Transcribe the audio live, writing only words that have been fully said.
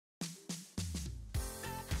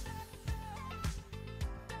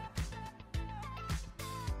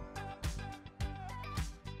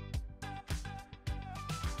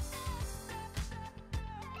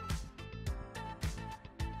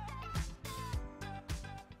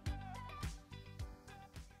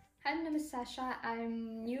My name is Sasha,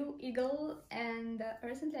 I'm new Eagle, and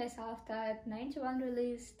recently I saw that NinetyOne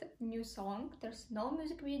released new song. There's no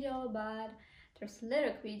music video, but there's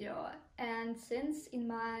lyric video. And since in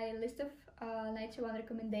my list of NinetyOne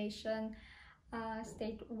recommendation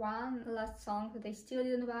stayed one last song that I still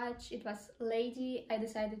didn't watch, it was Lady. I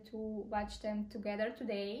decided to watch them together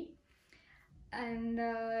today. And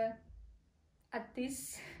at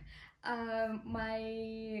this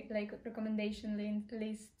my recommendation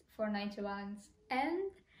list for NinetyOne's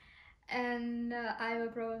end, and I will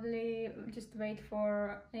probably just wait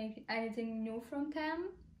for anything new from them.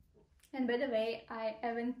 And by the way, I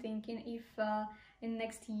have been thinking if in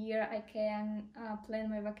next year I can plan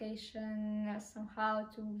my vacation somehow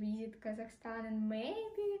to visit Kazakhstan, and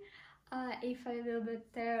maybe if I will be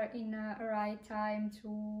there in a right time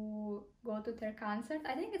to go to their concert.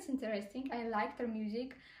 I think it's interesting. I like their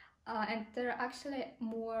music. And there are actually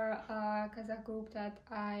more Kazakh group that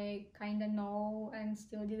I kind of know and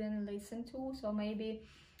still didn't listen to. So maybe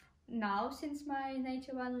now, since my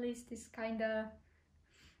NinetyOne list is kind of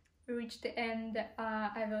reached the end,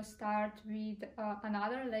 I will start with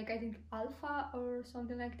another, like I think Alpha or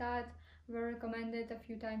something like that, were recommended a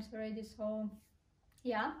few times already. So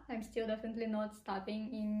yeah, I'm still definitely not stopping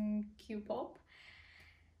in Q-pop.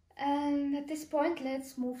 And at this point,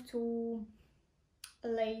 let's move to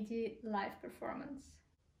Lady live performance.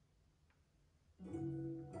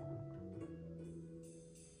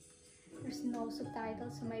 There's no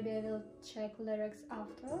subtitles, so maybe I will check lyrics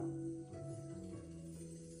after.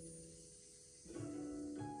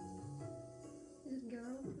 Is it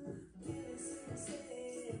girl?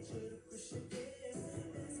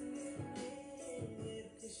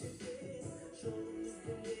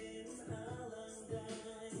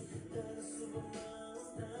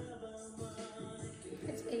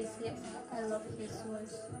 It's Ace, yes. I love his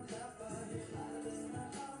voice.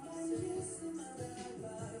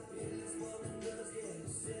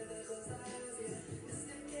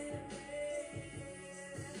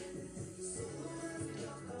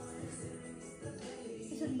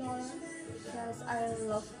 Is it Dora? Yes, I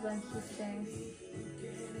love when he sings.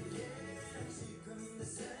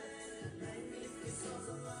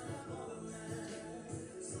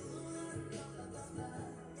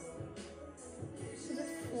 Is it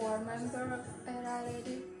 4-member era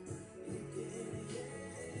already?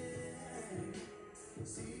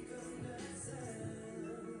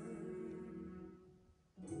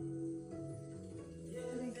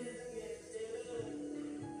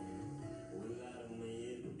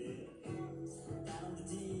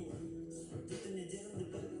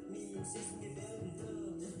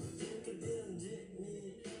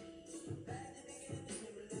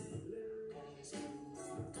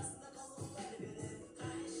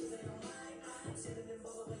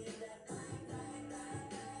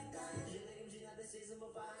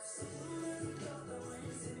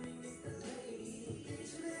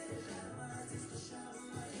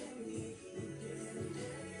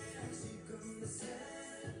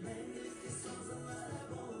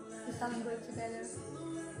 The sound good together.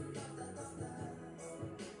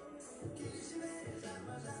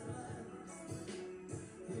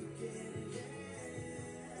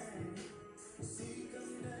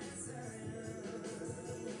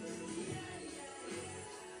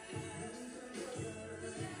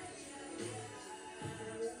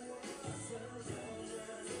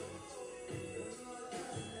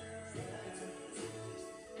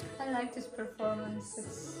 I like this performance.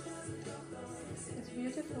 It's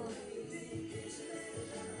beautiful.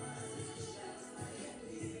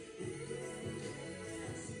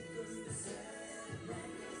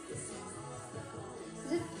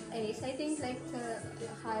 Is it Ace? I think like the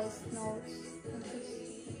highest notes of this.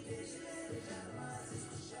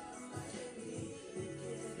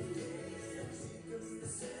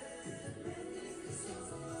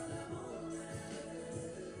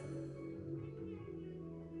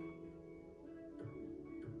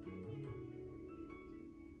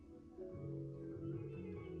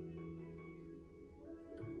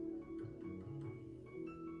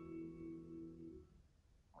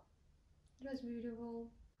 It was beautiful.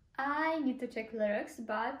 I need to check lyrics,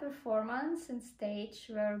 but performance and stage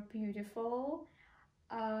were beautiful.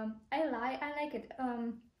 I like it.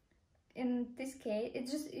 In this case,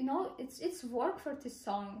 it's just, you know, it's work for this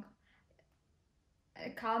song.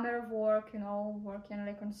 Camera work, you know, working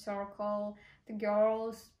like on circle. The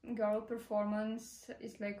girl performance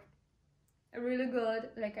is like really good,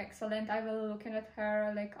 like excellent. I will looking at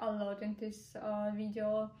her like a lot in this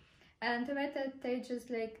video. And the way that they just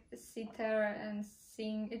like sit there and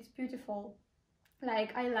sing, it's beautiful.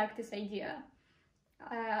 Like, I like this idea.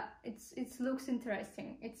 it looks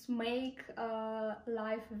interesting. It's make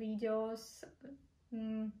live videos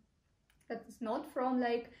that is not from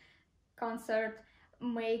like concert,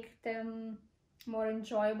 make them more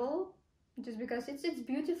enjoyable, just because it's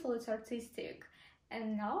beautiful, it's artistic.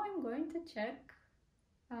 And now I'm going to check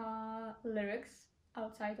lyrics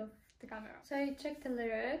outside of the camera. So I checked the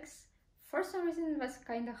lyrics. For some reason it was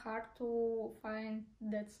kind of hard to find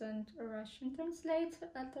decent Russian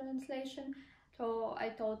translation, so I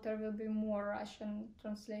thought there will be more Russian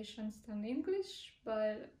translations than English,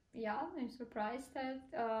 but yeah, I'm surprised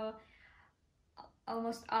that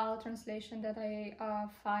almost all translation that I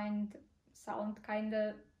find sound kind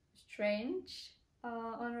of strange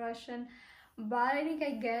on Russian, but I think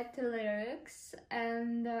I get the lyrics,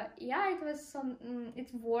 and yeah, it was it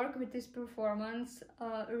worked with this performance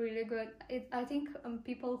really good. I think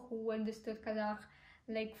people who understood Kazakh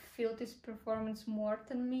like feel this performance more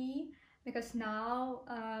than me, because now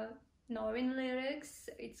knowing lyrics,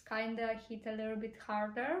 it's kind of hit a little bit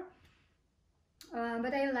harder.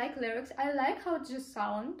 But I like lyrics. I like how it just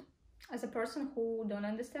sound. As a person who don't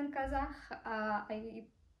understand Kazakh, I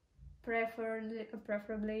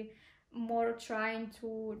preferably more trying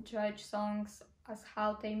to judge songs as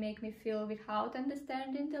how they make me feel without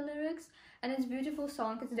understanding the lyrics. And it's a beautiful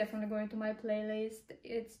song. It's definitely going to my playlist.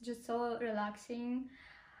 It's just so relaxing.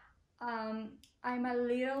 I'm a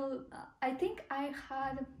little. I think I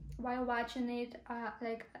had, while watching it,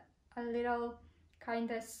 like a little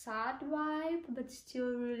kind of sad vibe, but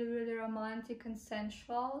still really romantic and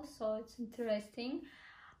sensual, so it's interesting.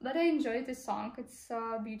 But I enjoyed the song. It's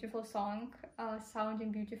a beautiful song,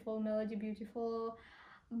 sounding beautiful, melody beautiful.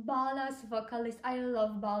 Bala's vocalist, I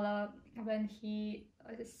love Bala when he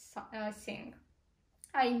sing.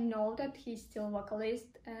 I know that he's still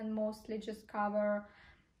vocalist and mostly just cover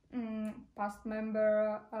past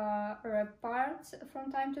member rap parts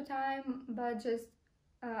from time to time, but just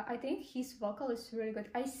I think his vocal is really good.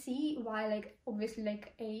 I see why, like, obviously,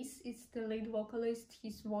 like, Ace is the lead vocalist,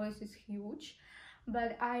 his voice is huge,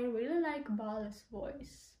 but I really like Bala's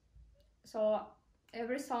voice. So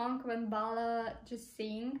every song when Bala just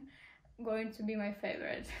sing, going to be my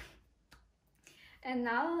favorite. And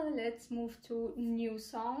now let's move to new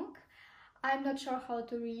song. I'm not sure how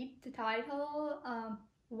to read the title.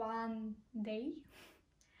 One Day,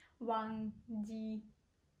 One D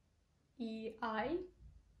E I,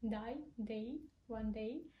 Day, One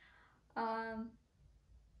Day.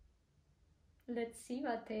 Let's see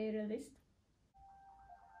what they released.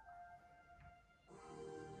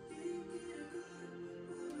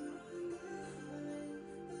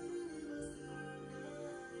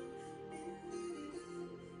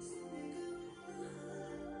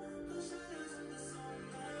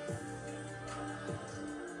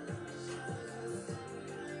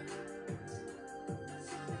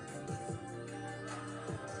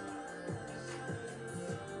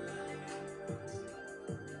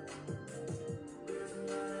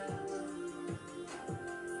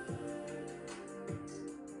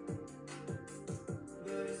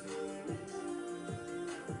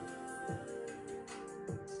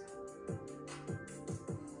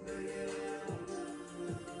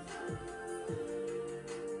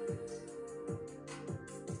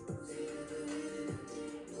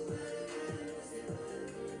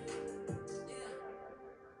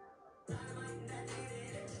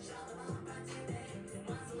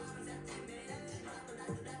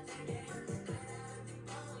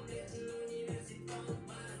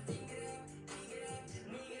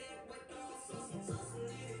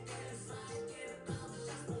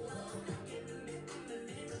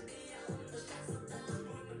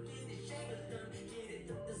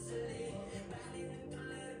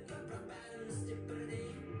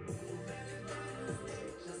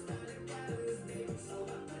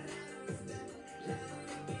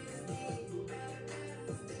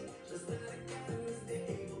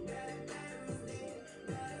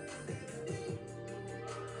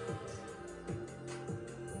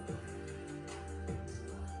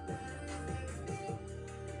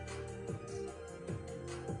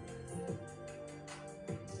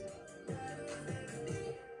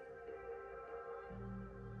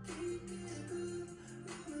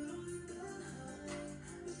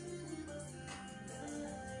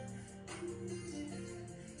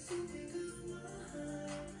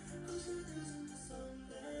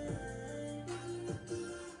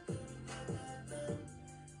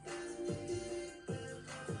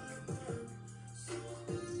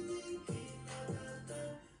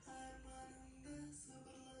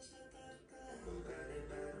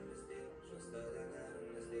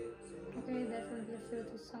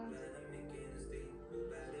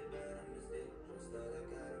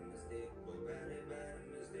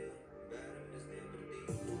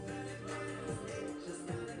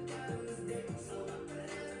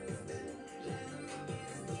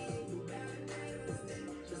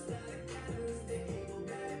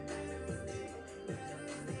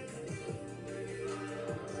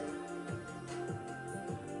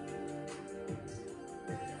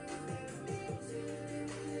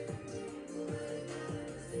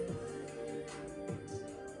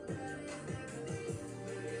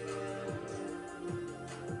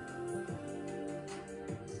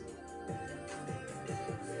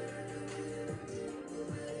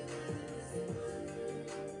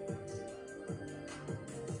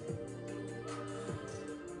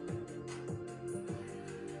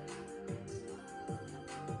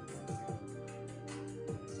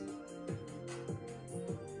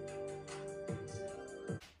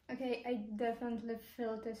 definitely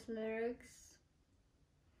feel these lyrics.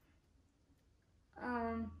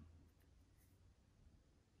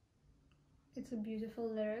 It's a beautiful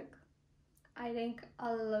lyric. I think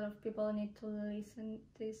a lot of people need to listen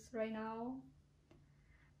to this right now,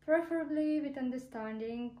 preferably with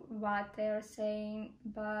understanding what they are saying,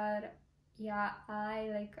 but yeah,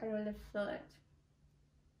 I really feel it.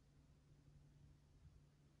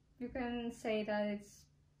 You can say that it's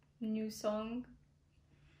new song.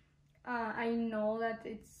 I know that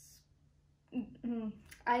it's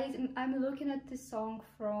I'm looking at this song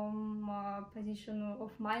from a position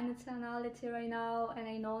of my nationality right now, and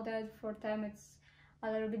I know that for them it's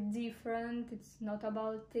a little bit different. It's not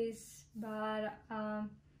about this, but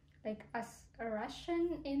like as a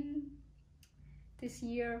Russian in this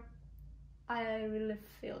year, I really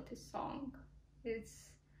feel this song. It's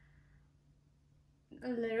the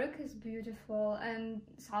lyric is beautiful and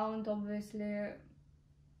sound obviously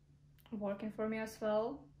working for me as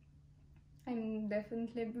well. I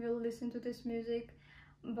definitely will listen to this music,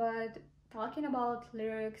 but talking about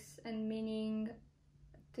lyrics and meaning,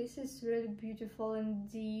 this is really beautiful and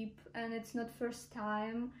deep, and it's not first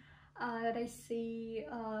time that I see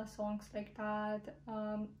songs like that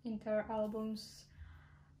in their albums.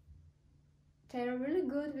 They're really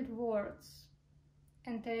good with words,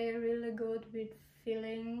 and they're really good with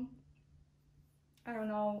feeling, I don't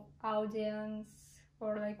know, audience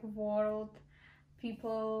or like world,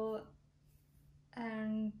 people,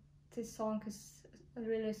 and this song is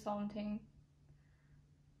really something.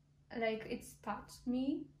 Like it's touched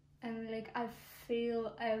me, and like I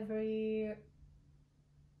feel every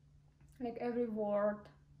word.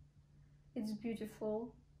 It's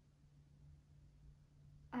beautiful.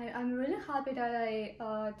 I'm really happy that I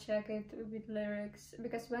check it with lyrics,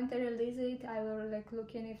 because when they release it I will like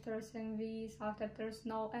looking if there's MVs. After there's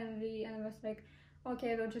no MV, and I was like,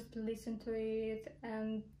 okay, we'll just listen to it.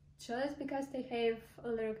 And just because they have a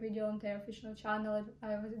lyric video on their official channel,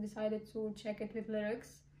 I decided to check it with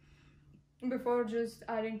lyrics before just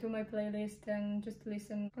adding to my playlist and just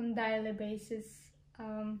listen on daily basis.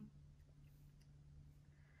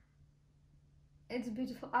 It's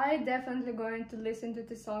beautiful. I definitely going to listen to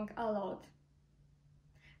the song a lot.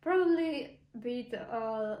 Probably with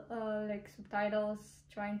like subtitles,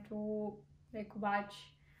 trying to like watch,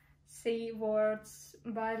 see words,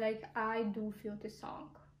 but like I do feel the song.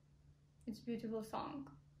 It's a beautiful song.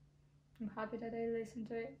 I'm happy that I listened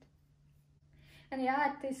to it. And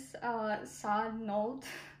yeah, at this sad note,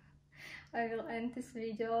 I will end this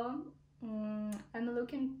video. I'm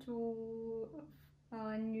looking to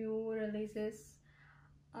new releases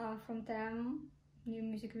from them, new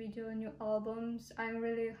music video, new albums. I'm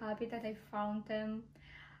really happy that I found them.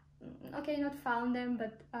 Okay, not found them,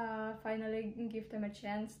 but finally give them a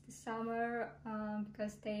chance this summer,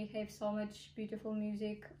 because they have so much beautiful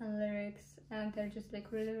music and lyrics, and they're just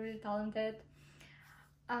like really talented.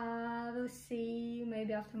 We'll see,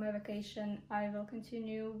 maybe after my vacation I will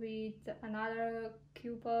continue with another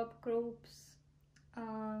Q-pop groups.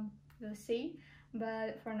 We'll see,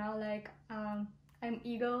 but for now, like I'm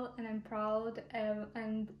eager and I'm proud,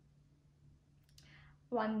 and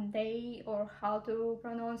one day, or how to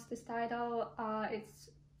pronounce this title, it's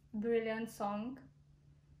brilliant song.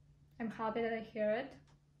 I'm happy that I hear it,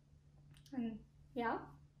 and yeah,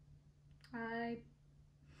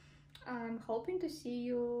 I'm hoping to see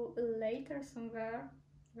you later somewhere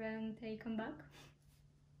when they come back.